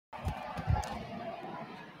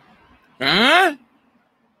Huh?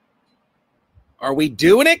 Are we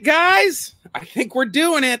doing it, guys? I think we're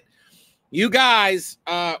doing it. You guys,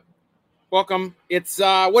 welcome. It's,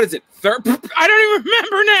 what is it? I don't even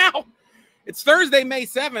remember now. It's Thursday, May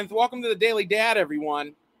 7th. Welcome to the Daily Dad,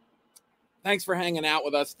 everyone. Thanks for hanging out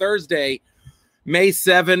with us. Thursday, May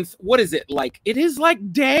 7th. What is it like? It is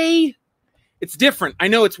like day. It's different. I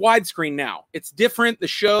know it's widescreen now. It's different. The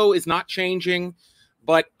show is not changing,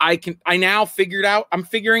 but I'm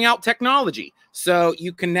figuring out technology. So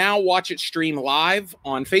you can now watch it stream live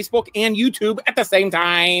on Facebook and YouTube at the same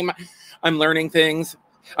time. I'm learning things.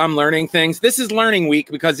 This is Learning Week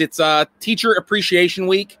because it's Teacher Appreciation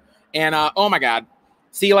Week. And oh my God.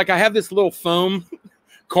 See, like I have this little foam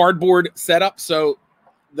cardboard setup. So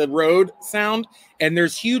the road sound, and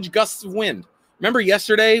there's huge gusts of wind. Remember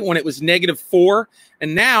yesterday when it was -4,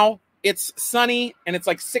 and now it's sunny and it's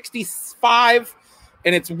like 65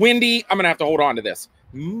 and it's windy. I'm going to have to hold on to this.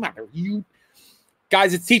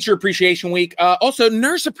 Guys, it's Teacher Appreciation Week. Also,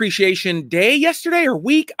 Nurse Appreciation Day yesterday or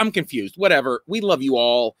week. I'm confused. Whatever. We love you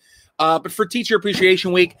all. But for Teacher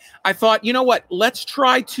Appreciation Week, I thought, you know what? Let's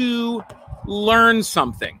try to learn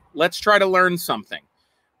something.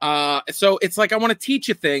 So it's like I want to teach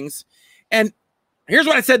you things. And here's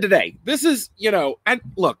what I said today. This is, I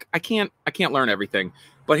can't learn everything.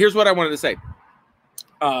 But here's what I wanted to say.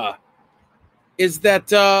 Is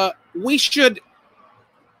that we should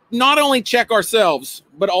not only check ourselves,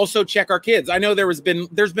 but also check our kids. I know there's been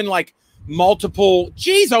like multiple,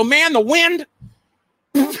 geez, oh man, the wind.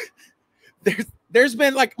 there's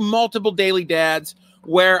been like multiple Daily Dads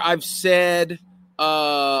where I've said,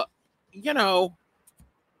 when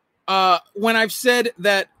I've said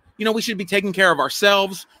that, we should be taking care of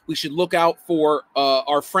ourselves. We should look out for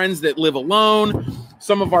our friends that live alone.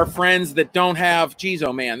 Some of our friends that don't have, geez,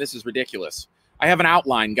 oh man, this is ridiculous. I have an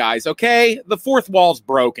outline, guys, okay? The fourth wall's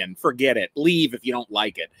broken. Forget it. Leave if you don't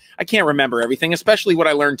like it. I can't remember everything, especially what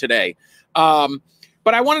I learned today. But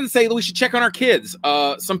I wanted to say that we should check on our kids.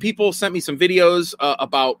 Some people sent me some videos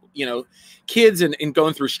about, kids and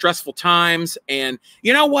going through stressful times. And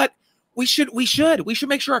you know what? We should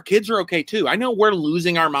make sure our kids are okay too. I know we're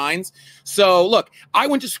losing our minds. So look, I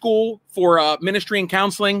went to school for ministry and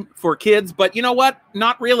counseling for kids, but you know what?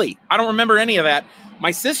 Not really. I don't remember any of that. My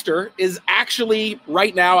sister is actually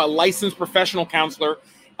right now a licensed professional counselor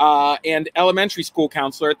and elementary school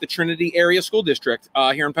counselor at the Trinity Area School District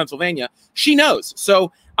here in Pennsylvania. She knows.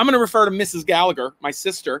 So I'm going to refer to Mrs. Gallagher, my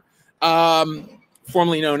sister,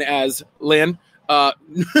 formerly known as Lynn. But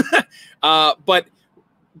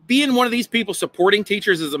being one of these people supporting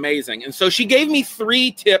teachers is amazing. And so she gave me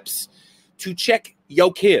 3 tips to check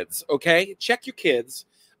your kids, okay? Check your kids.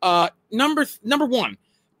 Number 1.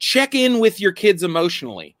 Check in with your kids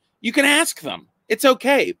emotionally. You can ask them. It's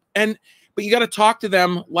okay. But you got to talk to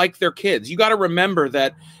them like they're kids. You got to remember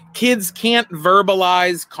that kids can't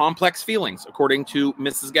verbalize complex feelings, according to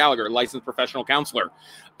Mrs. Gallagher, licensed professional counselor.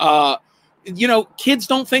 Kids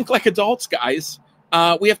don't think like adults, guys.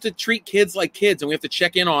 We have to treat kids like kids, and we have to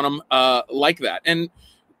check in on them like that. And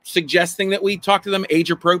suggesting that we talk to them age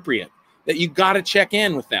appropriate, that you got to check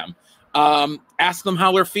in with them. Ask them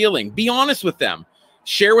how they're feeling. Be honest with them.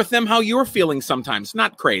 Share with them how you're feeling sometimes.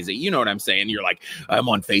 Not crazy. You know what I'm saying? You're like, I'm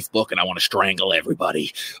on Facebook and I want to strangle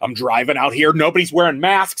everybody. I'm driving out here. Nobody's wearing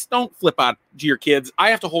masks. Don't flip out to your kids. I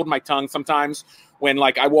have to hold my tongue sometimes when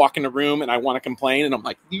like I walk in a room and I want to complain and I'm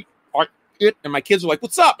like, and my kids are like,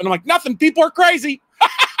 what's up? And I'm like, nothing. People are crazy.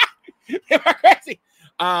 They are crazy.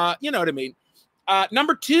 You know what I mean?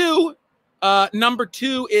 Number two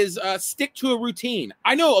is stick to a routine.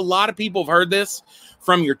 I know a lot of people have heard this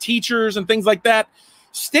from your teachers and things like that.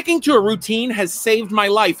 Sticking to a routine has saved my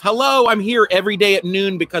life. Hello, I'm here every day at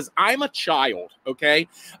noon because I'm a child, okay?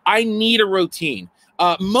 I need a routine.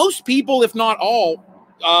 Most people, if not all,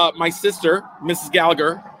 my sister, Mrs.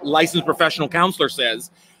 Gallagher, licensed professional counselor,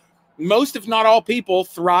 says, most, if not all people,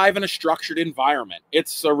 thrive in a structured environment.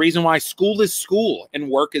 It's a reason why school is school and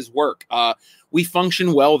work is work. We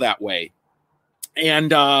function well that way.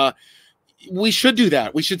 And we should do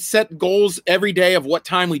that. We should set goals every day of what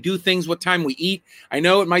time we do things, what time we eat. I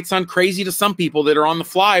know it might sound crazy to some people that are on the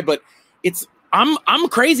fly, but I'm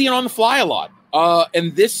crazy and on the fly a lot.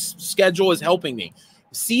 And this schedule is helping me.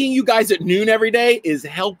 Seeing you guys at noon every day is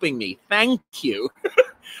helping me. Thank you.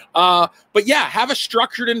 But yeah, have a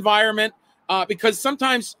structured environment because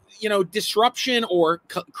sometimes, disruption or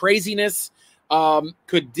craziness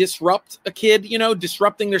could disrupt a kid,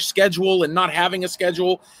 disrupting their schedule and not having a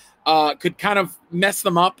schedule could kind of mess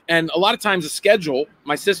them up. And a lot of times a schedule,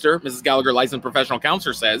 my sister, Mrs. Gallagher, licensed professional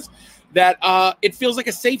counselor, says, that it feels like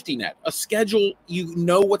a safety net, a schedule. You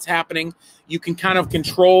know what's happening. You can kind of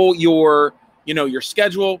control your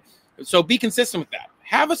schedule. So be consistent with that.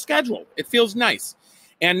 Have a schedule. It feels nice.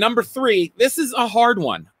 And number 3, this is a hard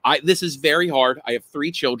one. This is very hard. I have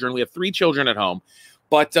 3 children. We have 3 children at home,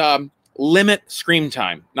 but limit screen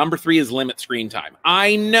time. Number 3 is limit screen time.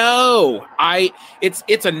 I know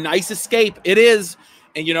it's a nice escape. It is.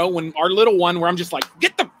 And when our little one, where I'm just like,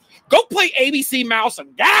 go play ABC Mouse and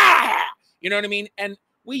you know what I mean? And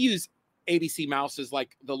we use ABC Mouse is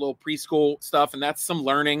like the little preschool stuff, and that's some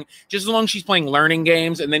learning, just as long as she's playing learning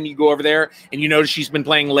games. And then you go over there and you notice she's been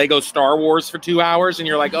playing Lego Star Wars for 2 hours, and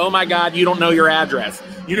you're like, oh my God, you don't know your address.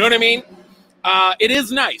 You know what I mean? It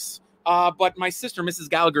is nice. But my sister, Mrs.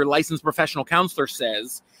 Gallagher, licensed professional counselor,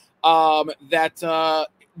 says that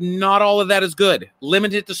not all of that is good.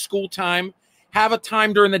 Limit it to school time. Have a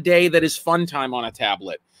time during the day that is fun time on a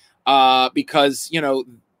tablet, because,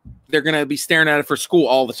 they're going to be staring at it for school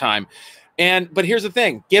all the time. But here's the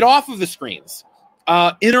thing, get off of the screens,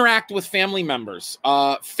 interact with family members,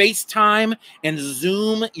 FaceTime and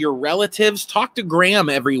Zoom your relatives, talk to Graham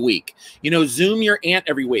every week, Zoom your aunt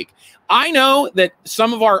every week. I know that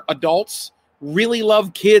some of our adults really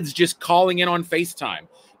love kids just calling in on FaceTime.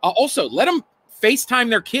 Also, let them FaceTime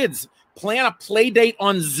their kids, plan a play date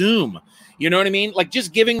on Zoom. You know what I mean? Like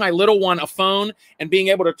just giving my little one a phone and being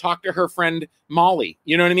able to talk to her friend Molly.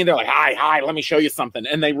 You know what I mean? They're like, hi, let me show you something.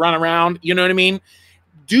 And they run around. You know what I mean?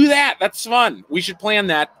 Do that. That's fun. We should plan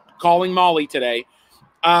that, calling Molly today.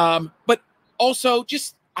 But also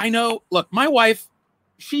look, my wife,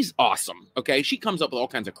 she's awesome. Okay. She comes up with all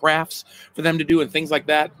kinds of crafts for them to do and things like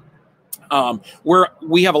that.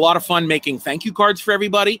 We have a lot of fun making thank you cards for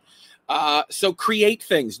everybody. So create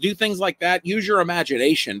things, do things like that. Use your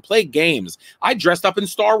imagination, play games. I dressed up in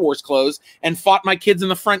Star Wars clothes and fought my kids in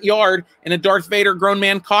the front yard in a Darth Vader grown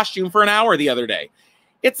man costume for an hour the other day.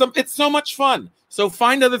 It's so much fun. So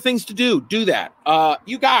find other things to do. Do that.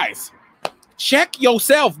 You guys, check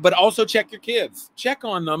yourself, but also check your kids. Check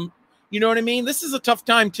on them. You know what I mean? This is a tough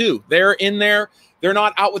time too. They're in there. They're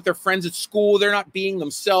not out with their friends at school. They're not being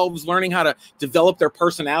themselves, learning how to develop their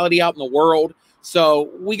personality out in the world. So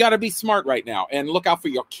we got to be smart right now and look out for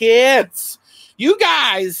your kids. You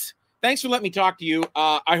guys, thanks for letting me talk to you.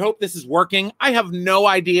 I hope this is working. I have no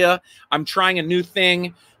idea. I'm trying a new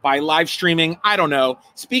thing by live streaming. I don't know.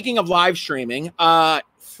 Speaking of live streaming,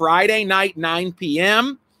 Friday night, 9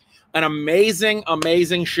 p.m., an amazing,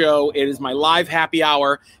 amazing show. It is my live happy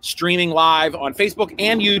hour, streaming live on Facebook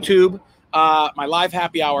and YouTube. My live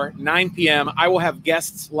happy hour, 9 p.m. I will have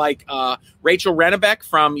guests like Rachel Rennebeck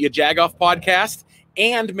from Yajagoff podcast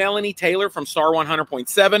and Melanie Taylor from Star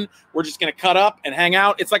 100.7. We're just going to cut up and hang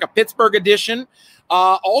out. It's like a Pittsburgh edition.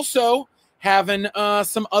 Also having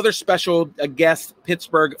some other special guest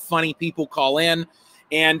Pittsburgh funny people call in.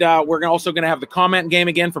 And we're also going to have the comment game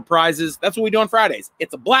again for prizes. That's what we do on Fridays.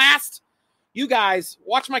 It's a blast. You guys,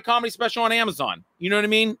 watch my comedy special on Amazon. You know what I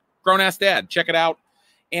mean? Grown Ass Dad. Check it out.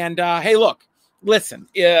 And hey, look, listen,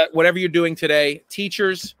 whatever you're doing today,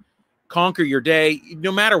 teachers, conquer your day.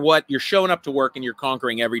 No matter what, you're showing up to work and you're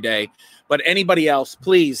conquering every day. But anybody else,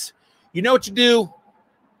 please, you know what you do?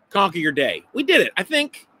 Conquer your day. We did it. I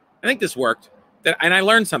think this worked. And I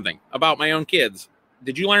learned something about my own kids.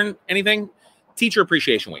 Did you learn anything? Teacher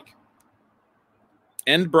Appreciation Week.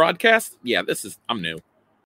 End broadcast? Yeah, I'm new.